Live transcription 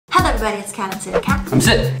everybody, it's Kat and Kat. 不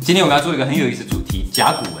是，今天我们要做一个很有意思的主题，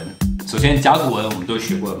甲骨文。首先，甲骨文我们都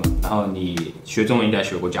学过了嘛，然后你学中文应该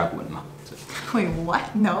学过甲骨文嘛？ Wait, what?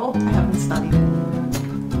 No, I haven't studied.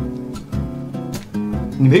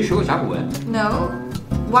 你没学过甲骨文 No.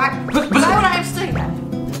 Why? Why would I have studied that?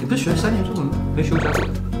 你不是学了3年中文吗？没学过甲骨文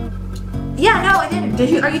Yeah, no, I didn't.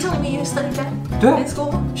 Are you telling me you studied that 对啊 in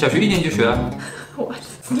school? 小学1年级就学了。What?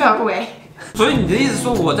 No way. 所以你的意思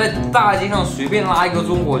说我在大街上随便拉一个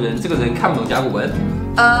中国人，这个人看不懂甲骨文？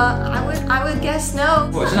 I would guess no.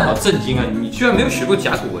 我真的好震惊啊！你居然没有学过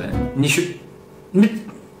甲骨文？你不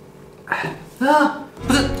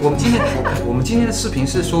是，我们今天的视频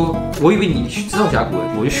是说，我以为你知道甲骨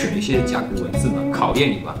文，我就选一些甲骨文字嘛，考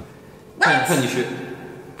验你吧，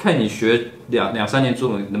看你学两三年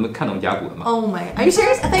中文能不能看懂甲骨文嘛？ Oh my! Are you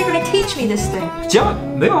serious? I thought you were gonna teach me this thing. 教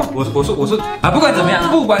没有，我说啊，不管怎么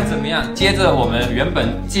样，接着我们原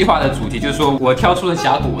本计划的主题就是说我挑出了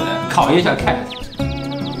甲骨文，考验一下 Kat，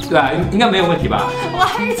 对吧？应该没有问题吧？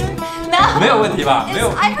 What? No. 没有问题吧？没有。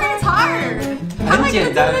 I heard it's hard. 很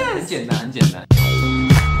简单。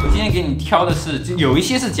我今天给你挑的是，有一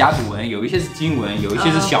些是甲骨文，有一些是经文，有一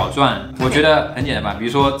些是小篆。我觉得很简单吧，比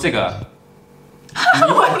如说这个，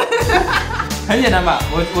很简单吧？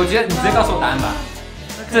我觉得你直接告诉我答案吧。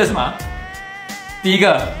这是什么？第一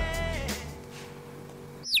个，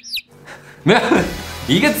没有，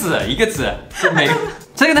一个字，每个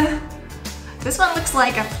这个呢 This one looks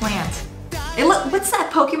like a plant. What's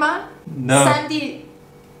that Pokemon? No.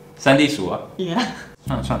 3D 鼠啊。 Yeah.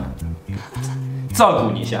 算了，照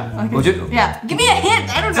顾你一下。我觉得 Yeah. Give me a hint.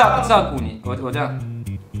 I don't know. 照顾你，我这样。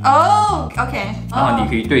 Oh, okay. 然后你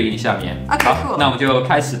可以对应下面。 Okay, 好， cool. 那我们就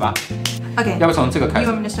开始吧。 Okay. 要不从这个开 You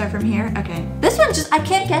始？ want me to start from here? Okay. This one I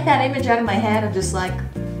can't get that image out of my head. I'm just like,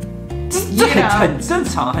 这很正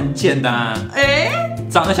常，很简单。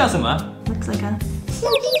长得像什么？ Looks like a.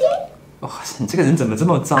 哇，你这个人怎么这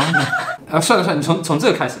么脏呢？算了，你从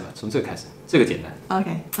这个开始吧，从这个开始，这个简单。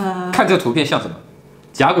 Okay. 看这个图片像什么？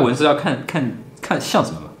甲骨文是要看像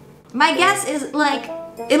什么吗？ My guess is like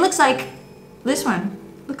it looks like this one.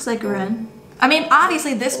 Looks like a run. I mean,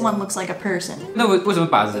 obviously this one looks like a person. 那为什么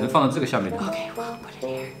把人放到这个下面呢？ Okay, well, put it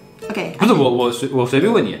here. Okay. 不是我随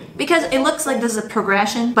便问你。 Because it looks like this is a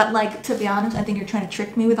progression, but like to be honest, I think you're trying to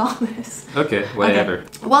trick me with all this. Okay, whatever.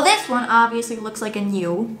 Okay. Well, this one obviously looks like a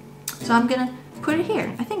new, so I'm gonna put it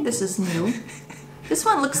here. I think this is new. This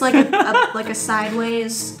one looks like a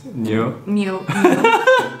sideways 牛。 new.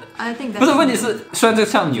 I think that's. 不是，问题是虽然这个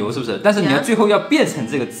像牛，是不是？但是你要最后要变成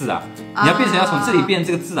这个字啊，你要变成要从这里变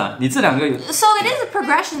这个字啊，你这两个有。 So it is a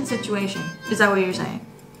progression situation. Is that what you're saying?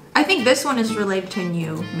 I think this one is related to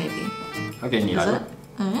new, maybe. OK， 你来吧。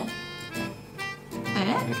 OK，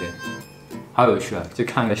 好有趣啊！就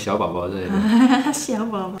看个小宝宝这里。小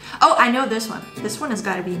宝宝. Oh, I know this one. This one has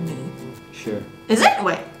got to be me. Sure. Is it?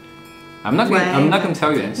 Wait. I'm not gonna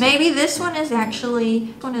tell you anything. Maybe this one is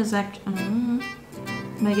actually.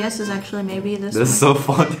 My guess is actually maybe this one. That's so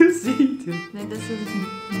fun to see. Maybe this is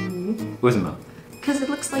new. 为什么？ Because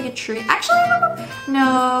it looks like a tree. Actually,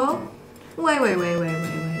 no. Wait.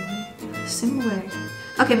 Similar.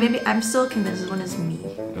 Okay, maybe I'm still convinced this one is me.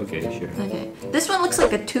 OK, sure. Okay. This one looks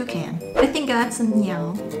like a toucan. I think that's a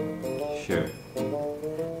meow. Sure.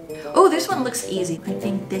 Oh, this one looks easy. I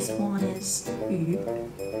think this one is yu.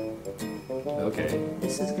 OK.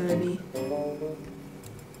 This is gonna be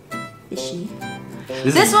fishy.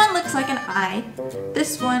 This This one looks like an eye.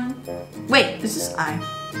 This one. Wait, this is eye.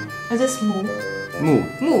 Is this mu? Moo.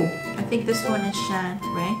 Mu. I think this one is shan,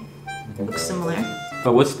 right? Looks similar.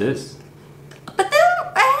 But what's this? But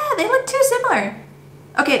they look too similar.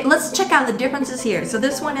 Okay, let's check out the differences here. So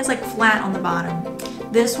this one is like flat on the bottom.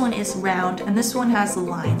 This one is round, and this one has the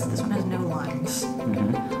lines. This one has no lines.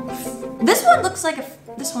 This one looks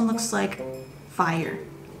like fire.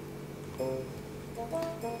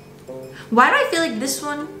 Why do I feel like this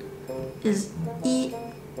one is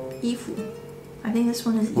ifu? I think this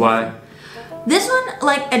one is ifu. Why? This one,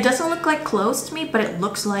 like, it doesn't look like clothes to me, but it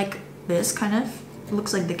looks like this kind of. It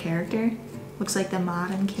looks like the character. Looks like the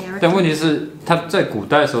modern character. 但问题是，他在古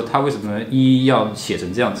代的时候，他为什么要写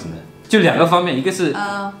成这样子呢？就两个方面，一个是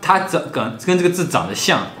他跟这个字长得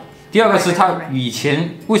像，第二个是他以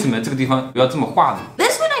前为什么这个地方要这么画呢？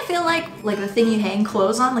 This one I feel like the thing you hang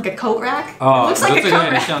clothes on, like a coat rack. It 哦， looks like a 这个有 coat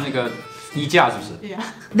点 rack. 像那个衣架，是不是 Yeah.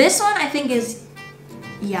 This one I think is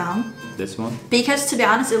yang. ？This one. Because to be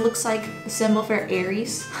honest, it looks like a symbol for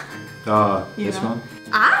Aries. This know? one.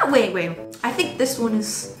 Ah, wait. I think this one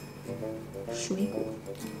is shuiku.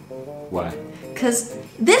 Why? Because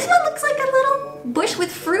this one looks like a little bush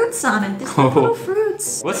with fruits on it. This little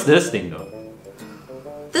fruits. What's this thing though?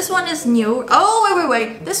 this one is new. Oh,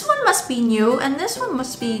 wait. This one must be new, and this one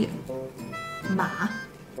must be ma.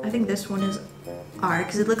 I think this one is R,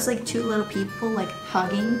 because it looks like two little people like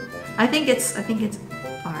hugging. I think it's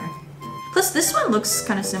R. Plus, this one looks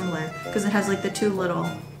kind of similar because it has like the two little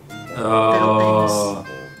things.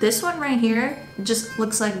 This one right here just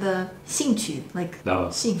looks like the 兴趣, like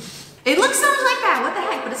兴. It looks so much like that. What the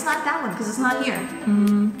heck? But it's not that one because it's not here.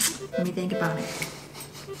 Let me think about it.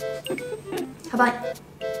 How about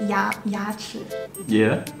牙齿?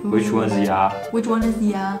 Yeah. Which one's ya? Which one is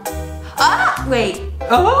ya? Ah, wait.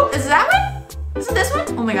 Oh, is that one? Is it this one?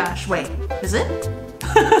 Oh my gosh, wait. Is it?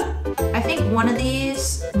 I think one of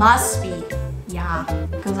these must be ya,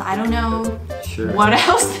 because I don't know what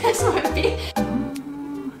else this would be.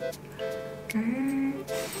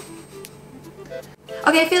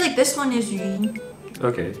 Okay, I feel like this one is yun.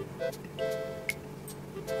 Okay.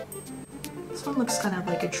 This one looks kind of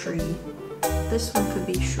like a tree. This one could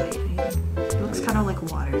be shui. It looks kind of like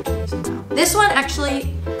water to me somehow. This one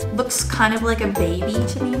actually looks kind of like a baby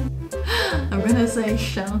to me. I'm gonna say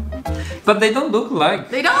shell. But they don't look like.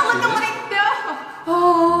 They don't look like, no.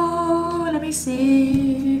 Oh, let me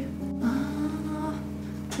see.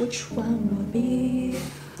 Which one will be?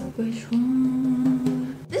 Which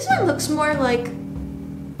one? This one looks more like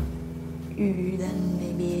yu than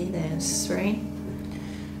maybe this, right?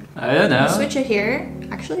 I don't know. Switch it here.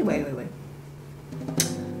 Actually, wait.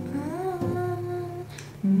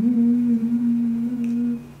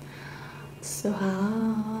 It's so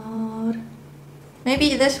hard.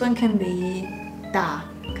 Maybe this one can be da,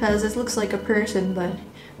 because this looks like a person but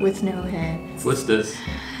with no head. What's this?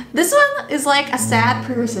 This one is like a sad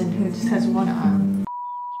person who just has one arm.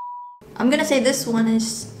 I'm gonna say this one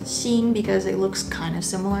is xin because it looks kind of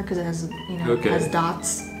similar because it has, has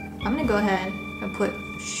dots. I'm gonna go ahead and put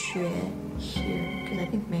xue here because I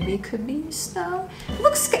think maybe it could be snow. It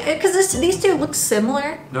looks, because these two look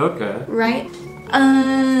similar. Okay. Right?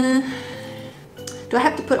 Do I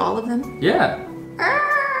have to put all of them? Yeah.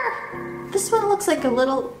 This one looks like a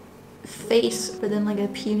little face, but then like a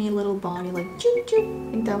puny little body, like choo choo.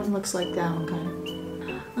 I think that one looks like that one kind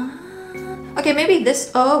of. Okay, maybe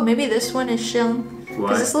this. Oh, maybe this one is shilling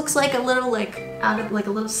because this looks like a little out of a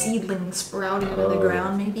little seedling sprouting out of the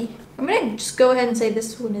ground. Maybe I'm gonna just go ahead and say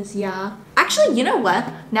this one is ya. Actually, you know what?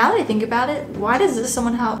 Now that I think about it, why does this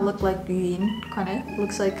somehow look like yun? Kind of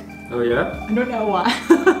looks like. Oh yeah? I don't know why.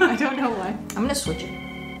 I don't know why. I'm gonna switch it.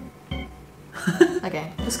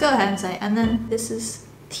 Okay, let's go ahead and say, and then this is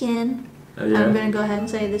tian. Oh, yeah. I'm gonna go ahead and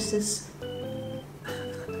say this is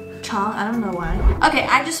chang. I don't know why. Okay,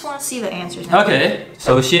 I just want to see the answers now. Okay.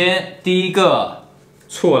 首先第一个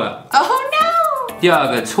错了。 Oh no! 第二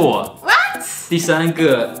个错。 What? 第三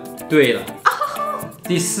个对了。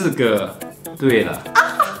第四个对了。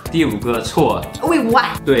第五个错。 Wait,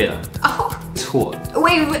 what? 对了。 Oh. 错。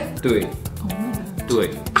 Wait. 对。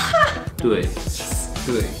对。对。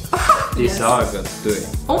对。第12个对。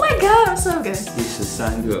 Oh my god, I'm so good. 第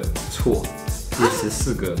13个错。第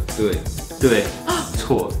14个对。对。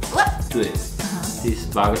错。 What? 对。第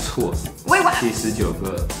18个错。 Wait, what? 第19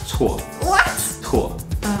个错。 What? 错。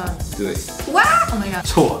对。 What? Oh my god.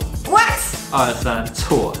 错。 What? 23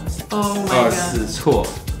错。 Oh my god. 24错。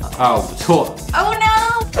25错。 Oh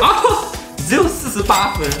no. 啊，只有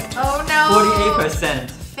48分。 Oh no. 48%。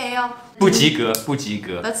 Fail. 不及格，不及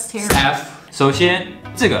格。 That's terrible. F。首先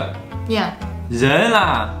这个 Yeah. 人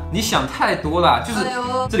啦，你想太多啦，就是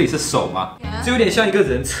这里是手嘛，就有点像一个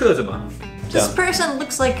人侧着嘛。 This person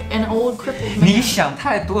looks like an old crippled man. 你想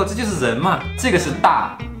太多了，这就是人嘛。这个是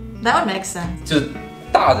大， That would make sense. 就是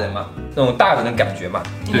大人嘛，那种大人的感觉嘛。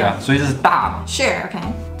对啊，所以这是大嘛。 Sure, okay.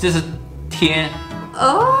 这是天。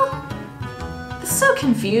 Oh, it's so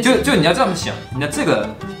confusing. 就你要这样想，你看这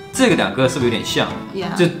个两个是不是有点像？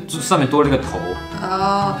 Yeah. 就上面多了一个头。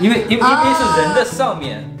 Oh. 因为是人的上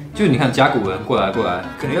面，就你看甲骨文过来，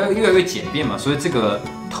可能要越来越简便嘛，所以这个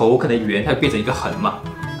头可能圆，它变成一个横嘛，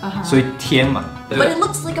所以天嘛。But it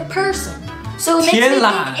looks like a person. So it makes me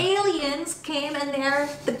think aliens came and they're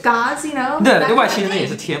the gods, you know? 对，外星人也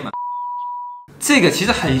是天嘛。这个其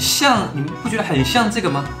实很像，你们不觉得很像这个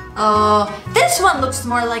吗？ This one looks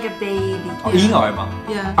more like a baby. 婴儿嘛。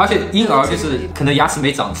 Yeah. 而且婴儿就是可能牙齿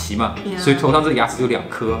没长齐嘛，所以头上这个牙齿有2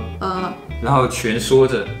颗。然后蜷缩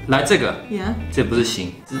着。来这个， Yeah. 这不是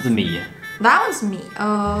心，这是米。 That one's me.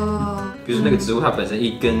 Oh. 比如说那个植物它本身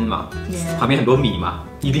一根嘛，旁边很多米嘛，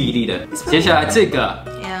一粒一粒的。接下来这个，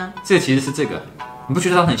 Yeah. 这个其实是这个，你不觉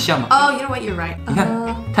得它很像吗？ Oh, you know what? You're right. 你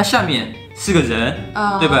看，它下面是个人，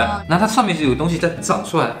对吧？然后它上面是有东西在长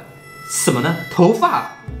出来，什么呢？头发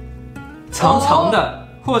长长的，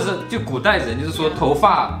或者就古代人就是说头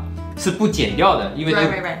发是不剪掉的，因为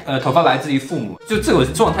头发来自于父母，就这种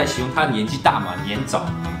状态形容他年纪大嘛，年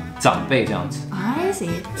长辈这样子。I see.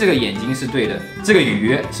 这个眼睛是对的，这个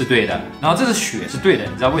鱼是对的，然后这是雪是对的，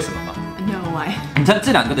你知道为什么吗？ No why. 你看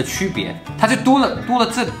这两个的区别，它就多了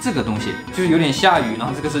这个东西，就是有点下雨，然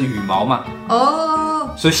后这个是羽毛嘛。哦。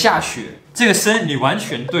所以下雪，这个声你完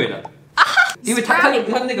全对了。因为它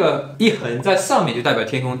那个一横在上面就代表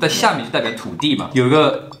天空，在下面就代表土地嘛，有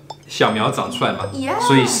个小苗长出来嘛， Yeah.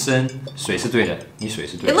 所以水是对的，你水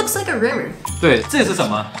是对的。 It looks like a river. 对，这是什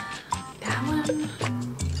么？ That one.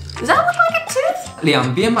 Does that look like a tooth?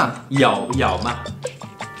 两边嘛，咬嘛。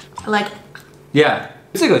Like. Yeah.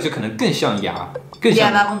 这个就可能更像牙，更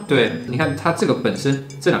像。Yeah, 对，你看它这个本身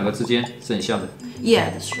这两个之间是很像的。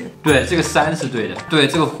Yeah, that's true. 对，这个山是对的。对，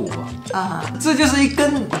这个虎，这就是一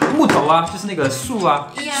根木头啊，就是那个树啊，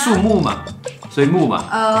 Yeah. 树木嘛，所以木嘛。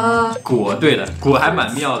果，对了，果还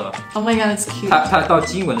蛮妙的。Oh my god, it's cute. 它到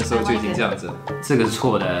经文的时候就已经这样子，这个是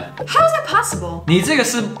错的。How is that possible? 你这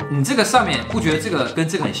个上面不觉得这个跟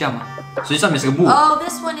这个很像吗？实际上面是个木。Oh,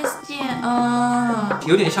 this one is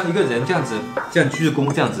有点像一个人这样子，这样鞠着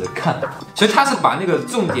躬这样子看，所以他是把那个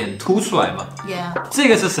重点突出来嘛。Yeah. 这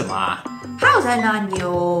个是什么啊？ How is that not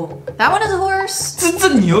牛 That one is a horse. 这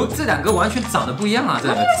牛，这两个完全长得不一样啊，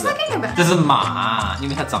这两个字。 What are you talking about? 这是马，因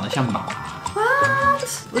为它长得像马。 What?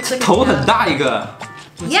 Looks like 头很大一个。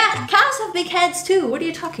Yeah, cows have big heads too. What are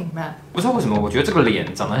you talking about? 不知道为什么，我觉得这个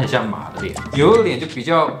脸长得很像马的脸，牛的脸就比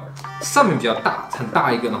较上面比较大，很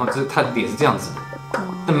大一个，然后它的脸是这样子的，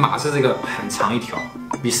但马是这个很长一条，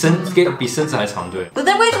比身子还长，对。 But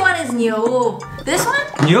then which one is 牛 This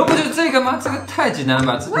one? 牛不就是这个吗？这个太简单了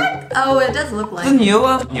吧？ What? Oh, it does look 这 like. 牛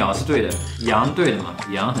啊，鸟是对的，羊对的嘛，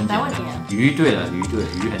羊很简单。鱼对了，鱼对，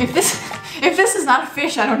鱼很。If this is not a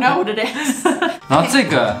fish, I don't know what it is. 然后这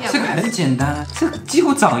个很简单啊，这几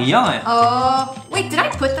乎长一样哎。Wait, did I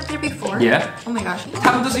put that there before? Yeah. Oh my gosh.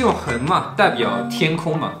 他们都是用横嘛，代表天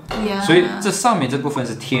空嘛。Yeah. 所以这上面这部分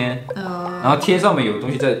是天，然后天上面有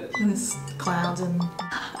东西在。This clouds and.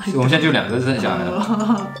 我们现在就两个剩下来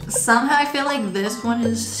了。Somehow I feel like this one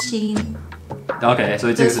is sheen. OK， 所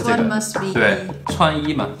以这个是这 This one 个 must be. 对，穿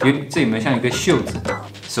衣嘛，这有没有像一个袖子，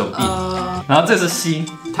手臂？然后这是心，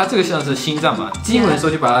它这个像是心脏嘛，经文的时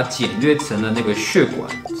候就把它简略成了那个血管。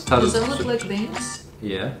它 Does it look like veins?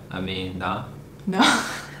 Yeah, I mean, nah. No.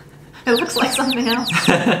 It looks like something else.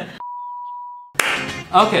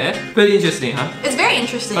 OK, very interesting, huh? It's very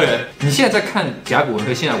interesting. OK， 你现在在看甲骨文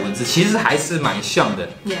和现代文字，其实还是蛮像的。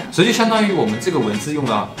Yeah. 所以就相当于我们这个文字用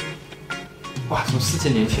了，哇，从4000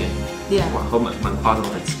年前， Yeah. 哇，都蛮夸张的。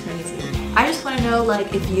 It's crazy. I just want to know,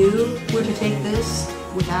 like, if you were to take this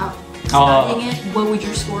without studying it, what would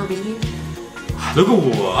your score be? 如果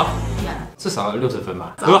我 Yeah. 至少要60分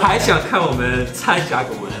吧。如果还想看我们猜甲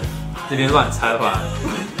骨文这边乱猜的话，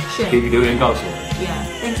可以留言告诉我们。Yeah.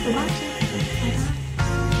 Thanks for watching.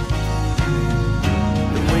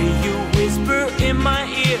 The way you whisper in my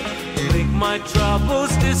ear, make my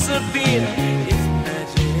troubles disappear.